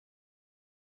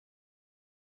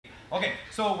Okay,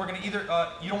 so we're gonna either,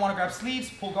 you don't wanna grab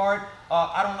sleeves, pull guard.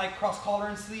 I don't like cross collar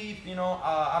and sleeve, you know,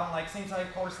 I don't like same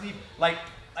side collar sleeve. Like,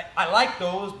 I like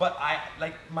those, but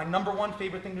my number one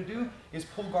favorite thing to do is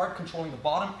pull guard controlling the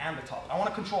bottom and the top. I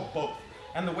wanna control both.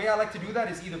 And the way I like to do that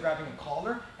is either grabbing a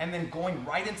collar and then going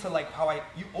right into like how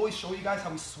you always show you guys how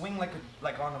we swing like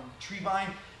on a tree vine,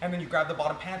 and then you grab the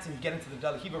bottom pants and you get into the De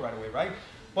La Riva right away, right?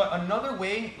 But another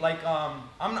way, like I'm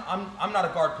not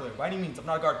a guard player by any means. I'm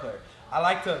not a guard player. I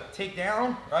like to take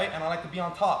down, right, and I like to be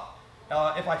on top.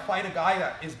 If I fight a guy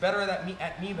that is better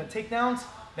at me than takedowns,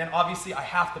 then obviously I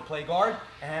have to play guard,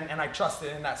 and I trust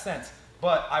it in that sense.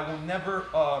 But I will never,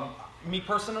 me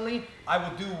personally, I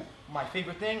will do my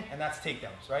favorite thing, and that's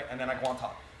takedowns, right? And then I go on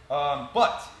top.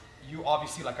 But you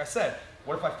obviously, like I said,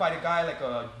 what if I fight a guy like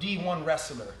a D1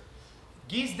 wrestler?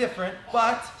 Gi's different,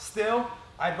 but still,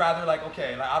 I'd rather like,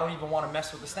 okay, like I don't even want to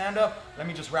mess with the stand-up. Let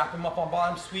me just wrap him up on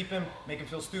bottom, sweep him, make him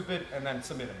feel stupid, and then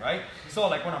submit him, right? So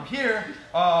like when I'm here,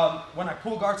 when I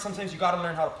pull guard, sometimes you got to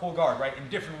learn how to pull guard, right? In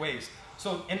different ways.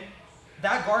 So in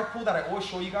that guard pull that I always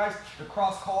show you guys, the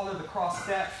cross collar, the cross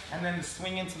step, and then the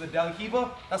swing into the De La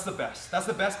Riva, that's the best. That's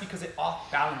the best because it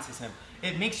off balances him.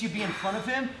 It makes you be in front of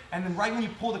him, and then right when you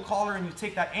pull the collar and you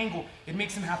take that angle, it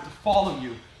makes him have to follow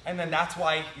you. And then that's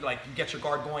why you get your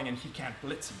guard going and he can't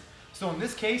blitz you. So in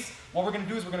this case, what we're gonna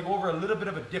do is we're gonna go over a little bit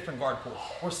of a different guard pull.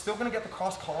 We're still gonna get the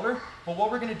cross collar, but what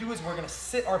we're gonna do is we're gonna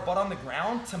sit our butt on the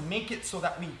ground to make it so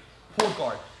that we pull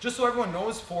guard. Just so everyone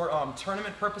knows, for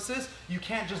tournament purposes, you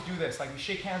can't just do this. Like you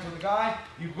shake hands with a guy,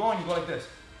 you go and you go like this.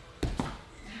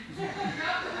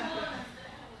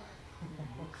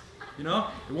 You know,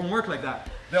 it won't work like that.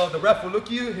 The ref will look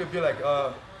at you, he'll be like,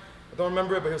 I don't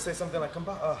remember it, but he'll say something like,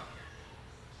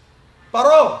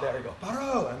 Paro! There you go,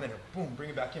 paro! And then boom,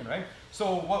 bring it back in, right?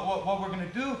 So what we're gonna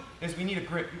do is we need a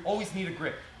grip. You always need a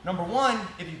grip. Number one,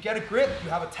 if you get a grip, you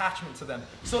have attachment to them.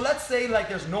 So let's say like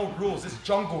there's no rules, it's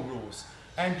jungle rules,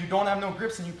 and you don't have no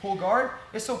grips and you pull guard,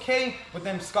 it's okay, but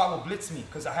then Scott will blitz me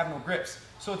because I have no grips.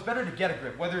 So it's better to get a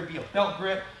grip, whether it be a belt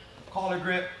grip, collar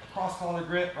grip, cross collar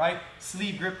grip, right?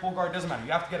 Sleeve grip, pull guard, doesn't matter.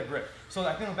 You have to get a grip. So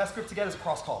I think the best grip to get is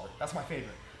cross collar. That's my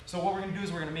favorite. So what we're gonna do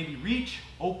is we're gonna maybe reach,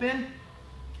 open,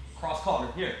 cross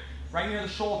collar, here, right near the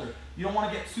shoulder. You don't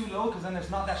want to get too low because then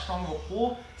there's not that strong of a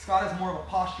pull. Scott has more of a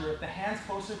posture. If the hand's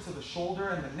closer to the shoulder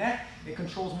and the neck, it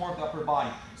controls more of the upper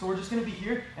body. So we're just going to be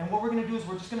here, and what we're going to do is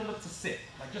we're just going to look to sit,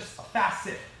 like just a fast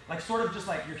sit. Like sort of just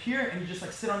like you're here and you just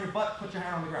like sit on your butt, put your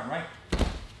hand on the ground, right?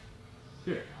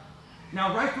 Here.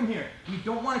 Now right from here, we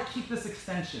don't want to keep this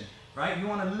extension, right? You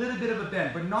want a little bit of a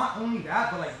bend, but not only that,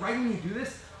 but like right when you do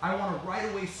this, I want to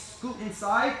right away scoot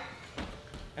inside,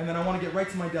 and then I want to get right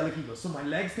to my De La Riva. So my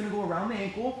leg's going to go around the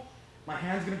ankle, my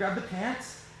hand's going to grab the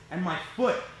pants, and my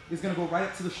foot is going to go right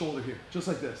up to the shoulder here, just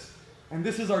like this. And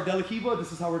this is our De La Riva,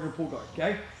 this is how we're going to pull guard,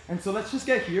 okay? And so let's just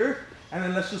get here, and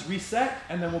then let's just reset,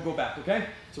 and then we'll go back, okay?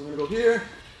 So we're going to go here,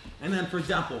 and then for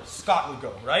example, Scott would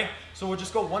go, right? So we'll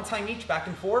just go one time each, back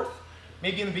and forth.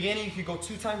 Maybe in the beginning you could go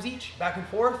 2 times each, back and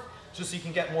forth, just so you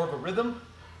can get more of a rhythm.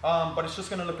 But it's just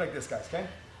going to look like this, guys, okay?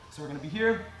 So we're going to be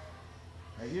here,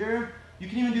 right here. You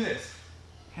can even do this.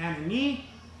 Hand and knee,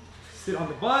 sit on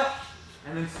the butt,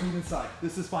 and then scoot inside.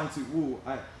 This is fine too. Ooh,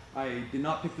 I did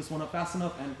not pick this one up fast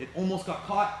enough, and it almost got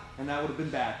caught, and that would have been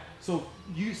bad. So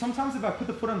sometimes if I put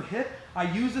the foot on the hip,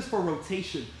 I use this for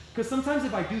rotation. Because sometimes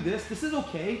if I do this is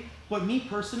okay, but me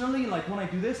personally, like when I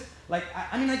do this, like,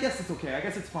 I mean, I guess it's okay, I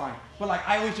guess it's fine. But like,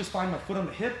 I always just find my foot on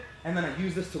the hip, and then I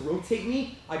use this to rotate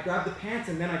me. I grab the pants,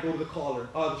 and then I go to the collar,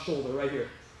 the shoulder, right here.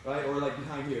 Right, or like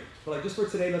behind here. But like just for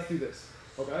today, let's do this,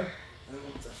 okay? And then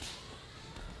 1 second.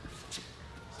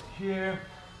 So here.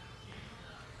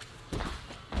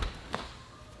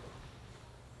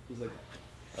 Just like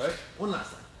that. All right, one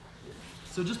last time.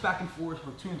 So just back and forth,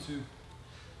 or 2 and 2.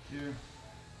 Here.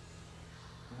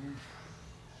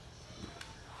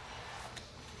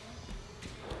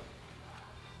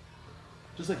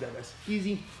 Just like that, guys.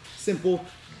 Easy, simple.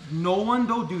 No one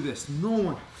don't do this. No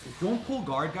one. Don't pull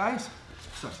guard, guys.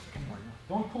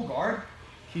 Don't pull guard.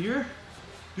 Here,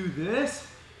 do this,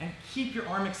 and keep your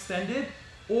arm extended.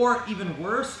 Or even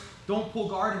worse, don't pull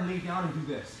guard and lay down and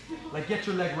do this. Like get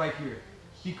your leg right here.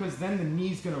 Because then the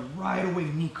knee's gonna right away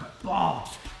knee cut. Boom!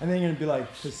 And then you're gonna be like,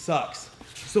 this sucks.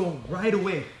 So right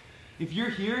away, if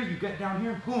you're here, you get down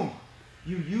here, boom.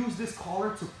 You use this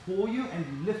collar to pull you and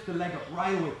you lift the leg up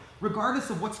right away.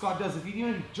 Regardless of what Scott does, if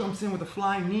he jumps in with a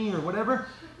flying knee or whatever,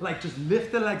 like just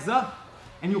lift the legs up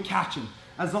and you'll catch him.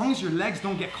 As long as your legs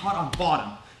don't get caught on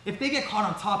bottom. If they get caught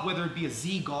on top, whether it be a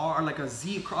Z guard or like a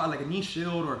Z, like a knee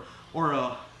shield or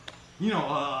a, you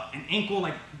know, an ankle,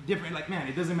 like different, like man,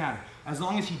 it doesn't matter. as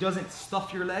long as he doesn't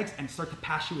stuff your legs and start to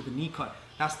pass you with a knee cut.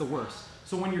 That's the worst.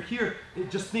 So when you're here,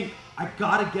 just think, I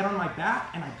gotta get on my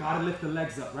back and I gotta lift the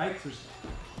legs up, right? So just,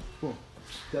 boom,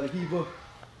 Delahiva,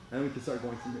 and we can start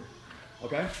going from here,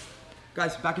 okay?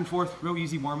 Guys, back and forth, real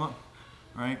easy warm up.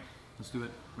 All right, let's do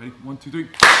it. Ready? 1, 2, 3.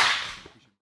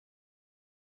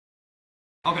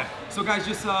 Okay, so guys,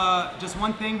 just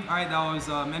one thing, all right, that was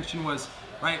mentioned was,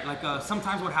 right, like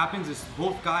sometimes what happens is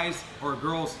both guys or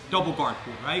girls double guard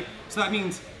pull, right? So that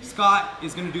means Scott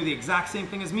is gonna do the exact same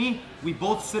thing as me. We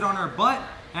both sit on our butt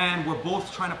and we're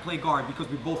both trying to play guard because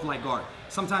we both like guard.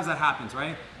 Sometimes that happens,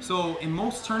 right? So in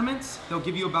most tournaments, they'll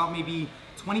give you about maybe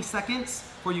 20 seconds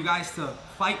for you guys to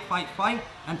fight,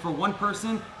 and for one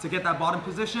person to get that bottom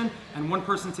position and one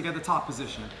person to get the top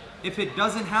position. If it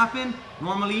doesn't happen,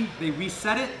 normally they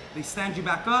reset it, they stand you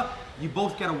back up, you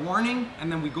both get a warning,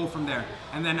 and then we go from there.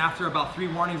 And then after about 3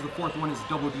 warnings, the 4th one is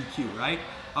double DQ, right?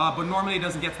 But normally it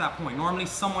doesn't get to that point. Normally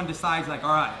someone decides like, all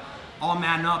right, I'll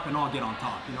man up and I'll get on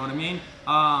top, you know what I mean?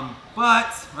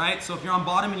 Right, so if you're on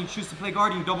bottom and you choose to play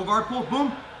guard and you double guard pull,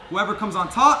 boom, whoever comes on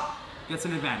top gets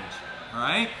an advantage, all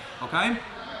right? Okay?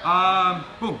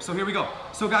 Boom, so here we go.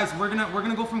 So guys, we're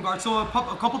gonna go from guard. So a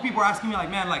couple people are asking me like,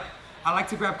 man, like, I like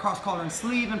to grab cross collar and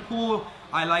sleeve and pull.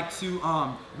 I like to,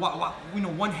 you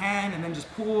know, one hand and then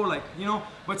just pull, like, you know.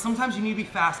 But sometimes you need to be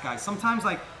fast, guys. Sometimes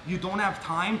like you don't have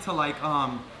time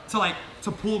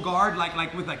to pull guard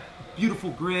like with like beautiful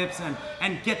grips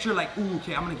and get your like, ooh,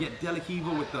 okay, I'm gonna get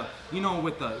Delahiva with the, you know,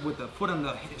 with the foot on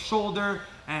the shoulder,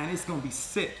 and it's gonna be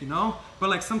sick, you know. But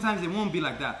like sometimes it won't be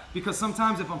like that, because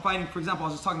sometimes if I'm fighting, for example, I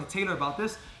was just talking to Taylor about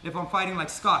this. If I'm fighting like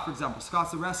Scott, for example,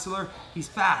 Scott's a wrestler, he's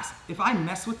fast. If I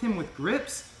mess with him with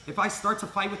grips, if I start to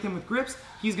fight with him with grips,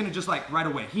 he's gonna just like right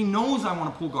away. He knows I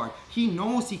wanna pull guard. He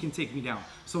knows he can take me down.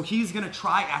 So he's gonna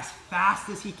try as fast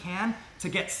as he can to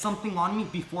get something on me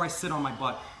before I sit on my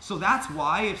butt. So that's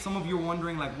why, if some of you are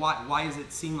wondering like why does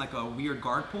it seem like a weird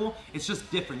guard pull, it's just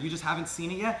different. You just haven't seen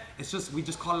it yet. It's just, we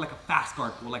just call it like a fast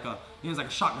guard pull, like a, you know, it's like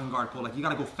a shotgun guard pull. Like you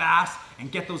gotta go fast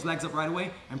and get those legs up right away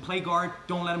and play guard.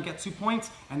 Don't let them get 2 points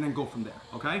and then go from there,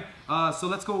 okay? So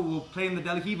let's go, we'll play in the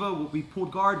Delahiva. We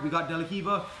pulled guard, we got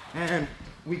Delahiva, and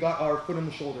we got our foot on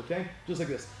the shoulder, okay? Just like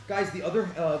this. Guys, the other,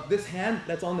 this hand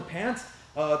that's on the pants,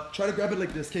 try to grab it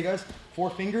like this, okay guys? 4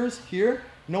 fingers here,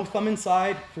 no thumb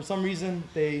inside. For some reason,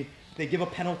 they give a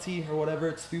penalty or whatever,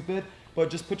 it's stupid. But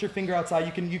just put your finger outside.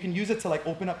 You can use it to like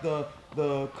open up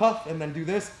the cuff and then do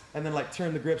this, and then like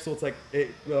turn the grip so it's like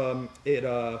it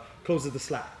closes the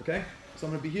slap, okay? So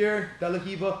I'm gonna be here,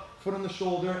 Delahiva, foot on the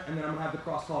shoulder, and then I'm gonna have the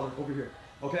cross collar over here,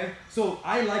 okay? So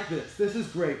I like this, this is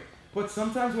great. But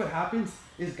sometimes what happens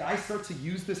is guys start to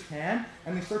use this hand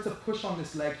and they start to push on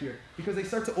this leg here because they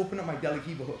start to open up my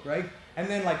Delahiva hook, right? And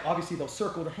then like obviously they'll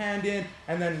circle the hand in,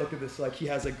 and then look at this, like he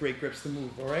has like great grips to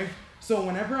move, all right? So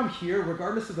whenever I'm here,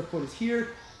 regardless if the foot is here,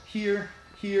 here,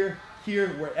 here, here,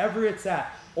 wherever it's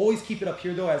at, always keep it up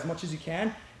here though as much as you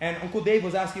can. And Uncle Dave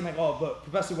was asking like, oh, but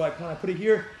Professor, like when I put it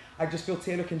here, I just feel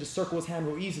Taylor can just circle his hand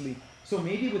real easily. So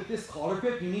maybe with this collar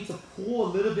grip, you need to pull a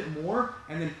little bit more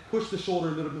and then push the shoulder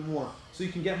a little bit more so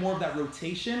you can get more of that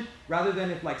rotation, rather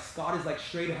than if like Scott is like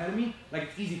straight ahead of me, like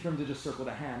it's easy for him to just circle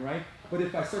the hand, right? But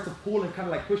if I start to pull and kind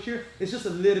of like push here, it's just a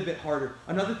little bit harder.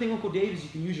 Another thing, Uncle Dave, is you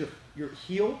can use your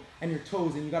heel and your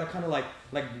toes, and you gotta kind of like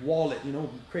wall it, you know,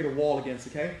 create a wall against,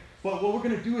 okay? But what we're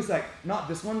gonna do is like, not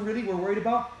this one really we're worried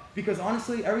about, because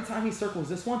honestly, every time he circles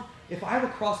this one, if I have a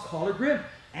cross collar grip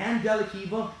and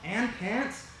Delahiva and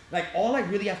pants, like all I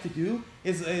really have to do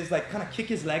is like kind of kick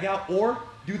his leg out, or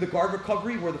do the guard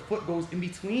recovery where the foot goes in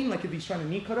between, like if he's trying to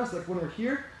knee cut us, like when we're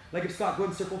here, like if Scott, go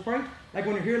ahead and circle Frank, like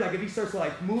when you're here, like if he starts to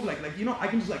like move, like you know, I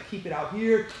can just like keep it out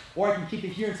here, or I can keep it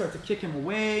here and start to kick him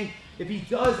away. If he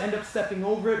does end up stepping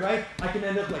over it, right, I can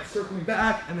end up like circling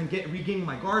back and then regaining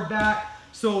my guard back.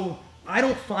 So I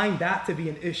don't find that to be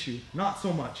an issue, not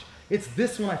so much. It's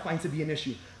this one I find to be an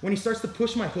issue. When he starts to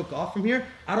push my hook off from here,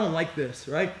 I don't like this,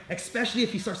 right? Especially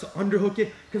if he starts to underhook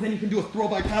it, because then you can do a throw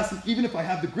by pass, and even if I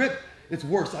have the grip, it's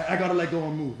worse. I gotta let go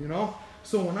and move, you know?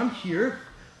 So when I'm here,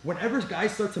 whenever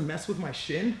guys start to mess with my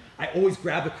shin, I always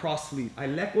grab the cross sleeve. I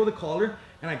let go of the collar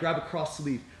and I grab a cross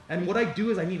sleeve. And what I do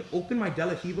is I need to open my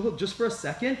Delahiva hook just for a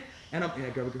second, and I'm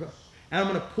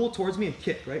gonna pull towards me and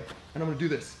kick, right? And I'm gonna do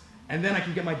this. And then I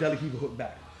can get my Delahiva hook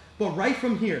back. But right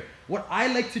from here, what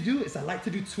I like to do is I like to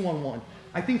do 2-on-1.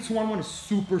 I think 2-on-1 is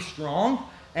super strong,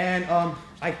 and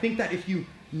I think that if you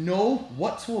know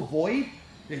what to avoid,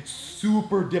 it's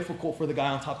super difficult for the guy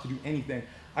on top to do anything.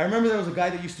 I remember there was a guy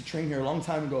that used to train here a long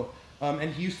time ago,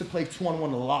 and he used to play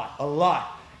 2-on-1 a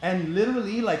lot. And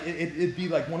literally, like it'd be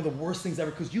like one of the worst things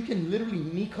ever, because you can literally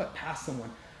knee cut past someone.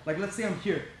 Like let's say I'm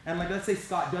here, and like let's say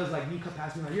Scott does like knee cup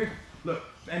pass me right here. Look,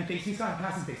 and facing Scott,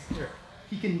 pass and face here.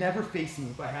 He can never face me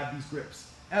if I have these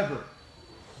grips, ever.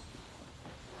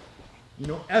 You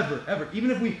know, ever.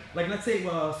 Even if we, like let's say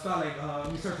Scott,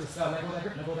 like we start to let go that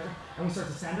grip, and we start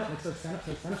to stand up, like start to stand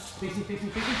up, face me.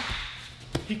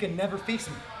 He can never face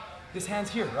me. This hand's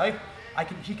here, right?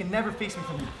 He can never face me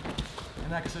from here. And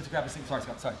then I can start to grab a single, sorry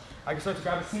Scott, sorry. I can start to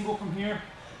grab a single from here.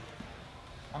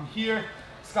 I'm here.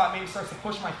 Scott maybe starts to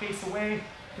push my face away,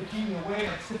 to keep me away,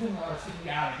 like sticking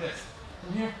out like this.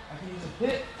 From here, I can use a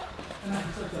hit, and I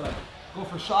can start to like go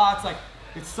for shots. Like,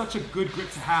 it's such a good grip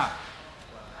to have.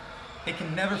 It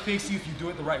can never face you if you do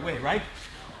it the right way, right?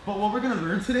 But what we're gonna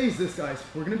learn today is this, guys.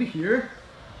 We're gonna be here,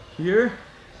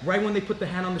 right when they put the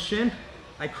hand on the shin,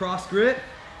 I cross grip,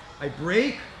 I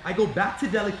break, I go back to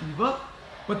De La Riva,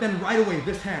 but then right away,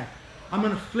 this hand, I'm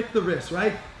gonna flick the wrist,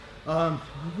 right?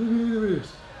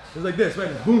 It's like this,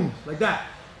 right? Boom, like that.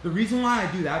 The reason why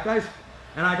I do that, guys,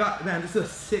 and I got, man, this is a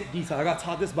sick detail. I got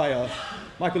taught this by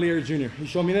Michael Leary Jr. He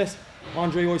showed me this.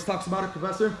 Andre always talks about it,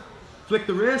 professor. Flick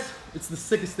the wrist, it's the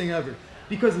sickest thing ever.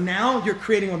 Because now you're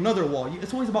creating another wall.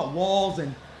 It's always about walls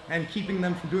and keeping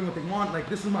them from doing what they want. Like,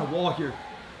 this is my wall here.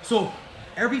 So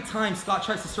every time Scott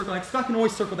tries to circle, like Scott can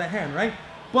always circle that hand, right?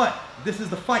 But this is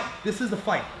the fight. This is the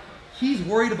fight. He's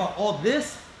worried about all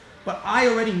this, but I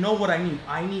already know what I need.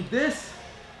 I need this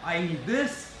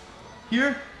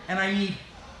here, and I need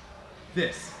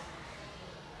this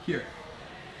here.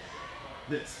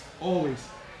 This, always.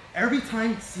 Every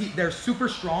time they're super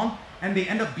strong and they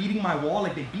end up beating my wall,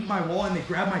 like they beat my wall and they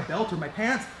grab my belt or my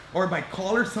pants or my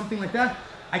collar, something like that,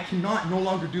 I cannot no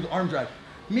longer do the arm drag.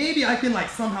 Maybe I can like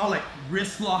somehow like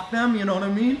wrist lock them, you know what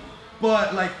I mean?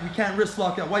 But like we can't wrist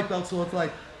lock at white belt, so it's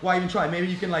like, why even try? Maybe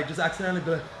you can like just accidentally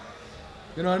be like,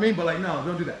 you know what I mean? But like, no,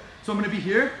 don't do that. So I'm gonna be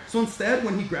here. So instead,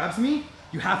 when he grabs me,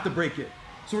 you have to break it.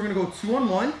 So we're gonna go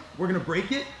 2-on-1. We're gonna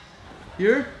break it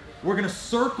here. We're gonna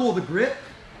circle the grip,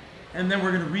 and then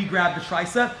we're gonna re-grab the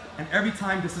tricep. And every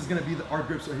time, this is gonna be our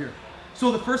grips right here.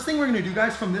 So the first thing we're gonna do,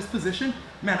 guys, from this position,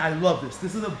 man, I love this.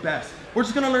 This is the best. We're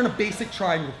just gonna learn a basic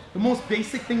triangle. The most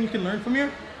basic thing you can learn from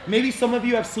here. Maybe some of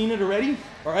you have seen it already,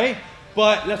 all right?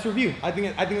 But let's review. I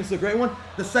think this is a great one.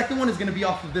 The second one is gonna be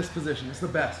off of this position. It's the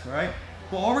best, all right?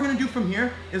 But all we're gonna do from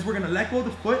here is we're gonna let go of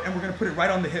the foot and we're gonna put it right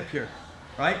on the hip here,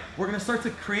 right? We're gonna start to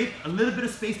create a little bit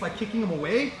of space by kicking them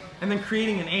away and then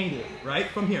creating an angle, right,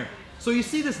 from here. So you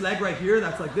see this leg right here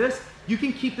that's like this. You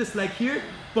can keep this leg here,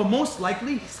 but most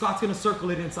likely Scott's gonna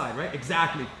circle it inside, right?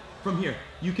 Exactly, from here.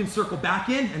 You can circle back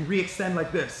in and re-extend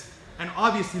like this. And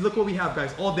obviously, look what we have,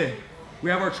 guys, all day. We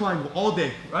have our triangle all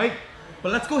day, right?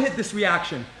 But let's go hit this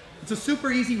reaction. It's a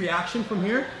super easy reaction from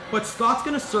here, but Scott's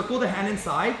gonna circle the hand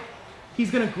inside. He's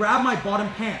gonna grab my bottom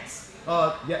pants.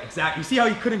 Yeah, exactly. You see how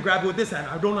he couldn't grab it with this hand?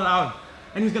 I don't allow him.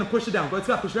 And he's gonna push it down. Go ahead,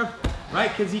 Scott, push it down. Right,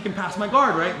 because he can pass my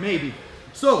guard, right? Maybe.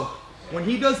 So, when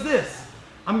he does this,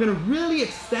 I'm gonna really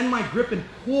extend my grip and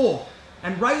pull.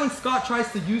 And right when Scott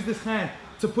tries to use this hand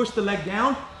to push the leg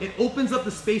down, it opens up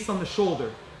the space on the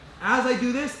shoulder. As I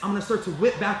do this, I'm gonna start to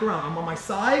whip back around. I'm on my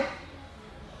side,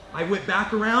 I whip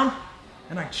back around,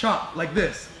 and I chop like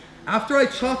this. After I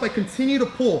chop, I continue to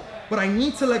pull, but I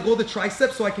need to let go of the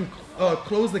tricep so I can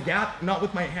close the gap, not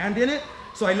with my hand in it.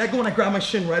 So I let go and I grab my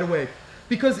shin right away.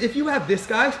 Because if you have this,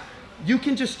 guys, you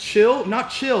can just chill, not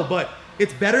chill, but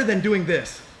it's better than doing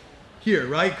this here,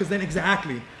 right? Because then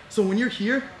exactly. So when you're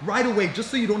here, right away, just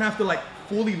so you don't have to like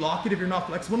fully lock it if you're not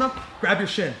flexible enough, grab your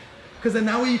shin. Because then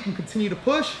that way you can continue to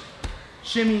push,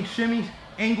 shimmy, shimmy,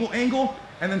 angle, angle,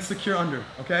 and then secure under,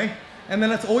 okay? And then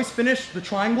let's always finish the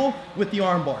triangle with the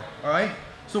arm bar, all right?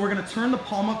 So we're gonna turn the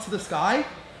palm up to the sky,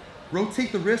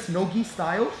 rotate the wrist, no-gi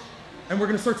style, and we're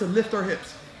gonna start to lift our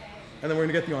hips. And then we're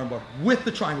gonna get the arm bar with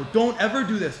the triangle. Don't ever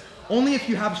do this. Only if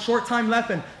you have short time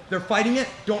left and they're fighting it,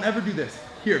 don't ever do this.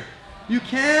 Here, you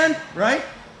can, right?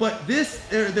 But this,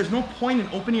 there's no point in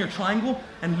opening your triangle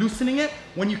and loosening it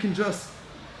when you can just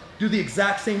do the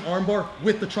exact same arm bar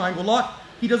with the triangle lock.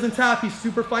 He doesn't tap, he's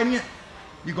super fighting it.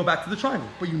 You go back to the triangle,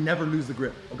 but you never lose the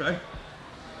grip, okay?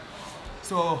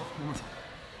 So,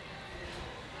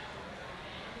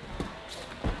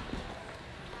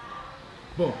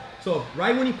 boom. So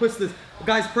right when he puts this,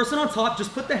 guys, person on top,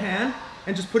 just put the hand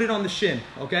and just put it on the shin,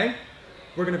 okay?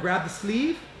 We're gonna grab the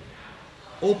sleeve,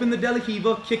 open the De La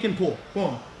Riva, kick and pull,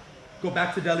 boom. Go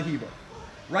back to De La Riva.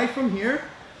 Right from here,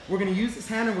 we're gonna use this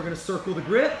hand and we're gonna circle the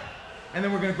grip, and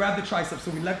then we're gonna grab the tricep. So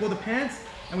we let go of the pants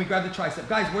and we grab the tricep.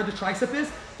 Guys, where the tricep is,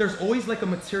 there's always like a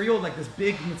material, like this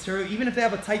big material. Even if they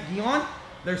have a tight gi on,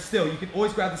 there's still, you can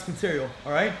always grab this material,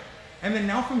 all right? And then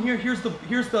now from here, here's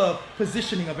the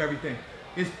positioning of everything.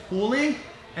 Is pulling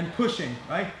and pushing,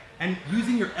 right? and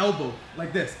using your elbow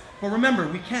like this. But remember,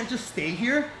 we can't just stay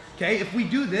here, okay? If we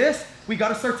do this, we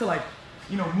gotta start to like,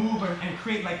 you know, move and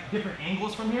create like different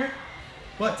angles from here.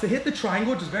 But to hit the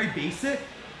triangle, just very basic,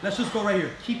 let's just go right here.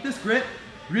 Keep this grip,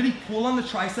 really pull on the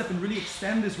tricep and really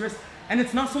extend this wrist. And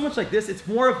it's not so much like this, it's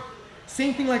more of,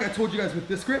 same thing like I told you guys with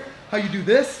this grip, how you do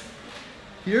this,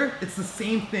 here, it's the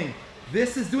same thing.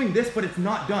 This is doing this, but it's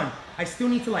not done. I still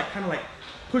need to like, kind of like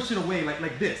push it away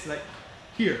like this, like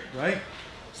here, right?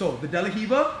 So the De La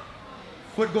Riva,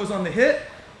 foot goes on the hip,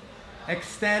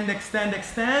 extend, extend,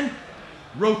 extend,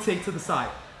 rotate to the side.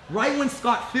 Right when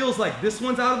Scott feels like this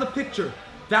one's out of the picture,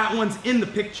 that one's in the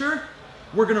picture,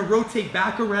 we're gonna rotate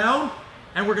back around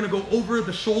and we're gonna go over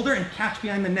the shoulder and catch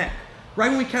behind the neck. Right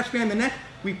when we catch behind the neck,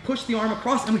 we push the arm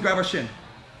across and we grab our shin.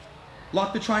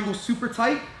 Lock the triangle super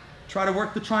tight. Try to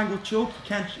work the triangle choke.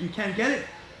 You can't get it,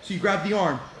 so you grab the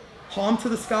arm. Palm to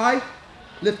the sky,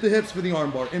 lift the hips for the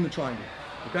arm bar in the triangle.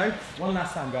 Okay? One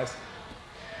last time, guys.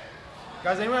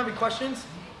 Guys, anyone have any questions?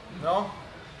 No?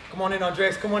 Come on in,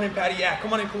 Andres. Come on in, Patty. Yeah,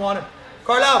 come on in, come on in.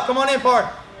 Carlau, come on in,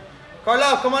 Par.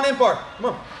 Carlau, come on in, Par. Come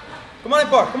on. Come on in,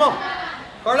 Par. Come on.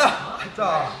 Carlau.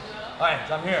 All right,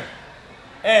 so I'm here.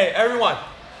 Hey, everyone.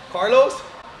 Carlos,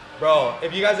 bro,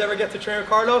 if you guys ever get to train with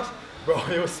Carlos, bro,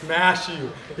 he'll smash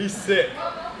you. He's sick.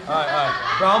 All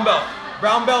right. Brown belt.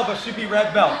 Brown belt, but should be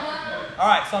red belt. All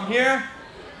right, so I'm here.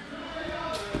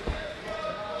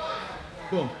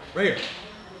 Boom, right here.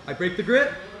 I break the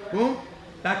grip, boom,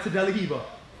 back to De La Riva.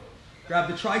 Grab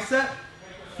the tricep,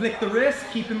 flick the wrist,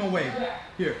 keep him away.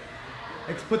 Here.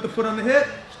 Put the foot on the hip,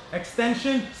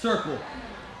 extension, circle.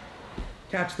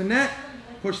 Catch the neck,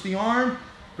 push the arm,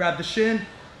 grab the shin,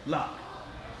 lock.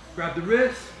 Grab the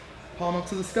wrist, palm up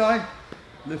to the sky,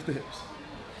 lift the hips.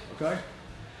 Okay?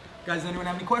 Guys, anyone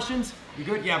have any questions? You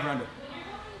good? Yeah, Brenda.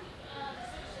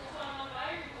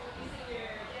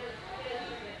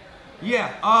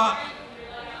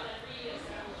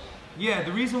 Yeah,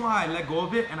 the reason why I let go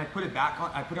of it and I put it back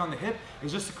on, I put it on the hip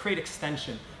is just to create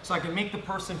extension. So I can make the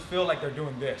person feel like they're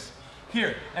doing this.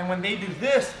 Here, and when they do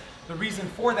this, the reason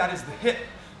for that is the hip.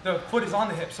 The foot is on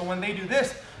the hip. So when they do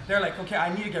this, they're like, okay,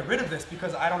 I need to get rid of this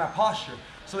because I don't have posture.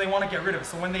 So they want to get rid of it.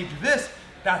 So when they do this,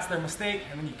 that's their mistake,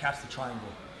 and then you catch the triangle,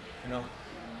 you know?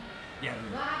 Yeah.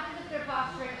 What happens if they're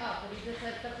posturing up? Will you just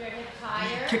lift up your hips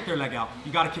higher? You kick their leg out.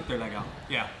 You got to kick their leg out.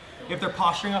 Yeah. If they're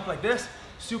posturing up like this,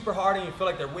 super hard, and you feel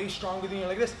like they're way stronger than you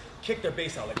like this, kick their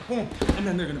base out like boom, and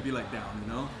then they're going to be like down,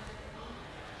 you know?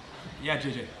 Yeah,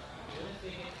 JJ.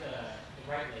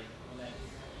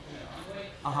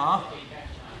 Uh-huh.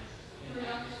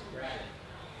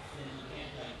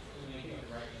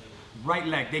 Right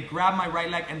leg. They grab my right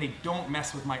leg and they don't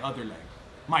mess with my other leg.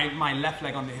 My left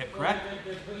leg on the hip, correct?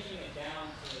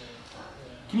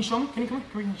 Can you show me? Can you come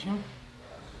here? Can you show me?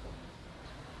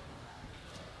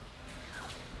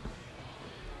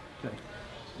 Okay.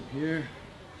 So here.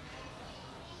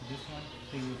 This one,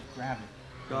 they would grab it.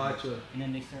 Gotcha. And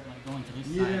then they start like going to this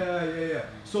side. Yeah.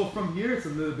 So from here, it's a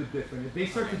little bit different. If they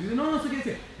start to do this, no, it's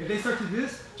okay. If they start to do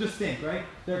this, just think, right?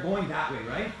 They're going that way,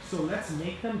 right? So let's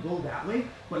make them go that way,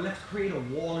 but let's create a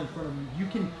wall in front of them. You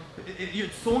can,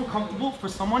 it's so uncomfortable for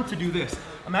someone to do this.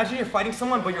 Imagine you're fighting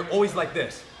someone, but you're always like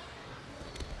this.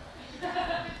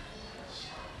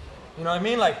 You know what I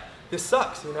mean? Like, this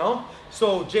sucks, you know?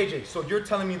 So JJ, so you're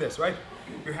telling me this, right?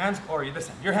 Your hands, or this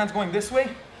hand, your hand's going this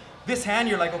way. This hand,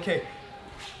 you're like, okay,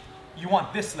 you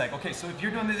want this leg. Okay, so if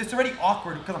you're doing this, it's already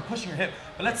awkward because I'm pushing your hip.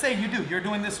 But let's say you do, you're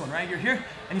doing this one, right? You're here,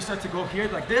 and you start to go here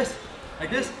like this.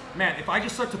 Man, if I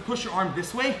just start to push your arm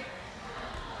this way,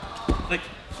 like,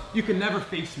 you can never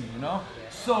face me, you know?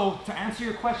 So, to answer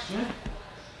your question,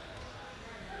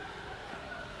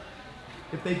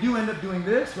 if they do end up doing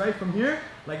this, right, from here,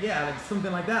 like, yeah, like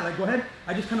something like that, like, go ahead,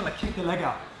 I just kind of like kick the leg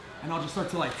out, and I'll just start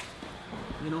to like,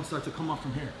 you know, start to come up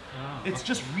from here. Oh, it's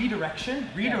just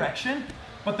redirection,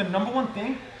 but the number one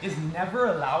thing is never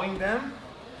allowing them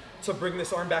to bring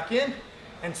this arm back in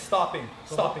and stopping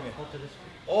it.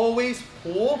 Always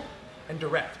pull and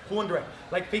direct, pull and direct.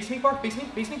 Like, face me, Bar, face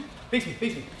me.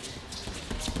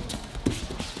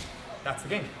 That's the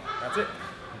game, that's it,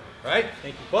 right?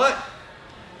 Thank you. But,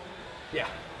 yeah,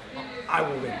 I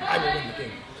will win the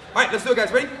game. All right, let's do it,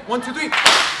 guys, ready? 1, 2, 3.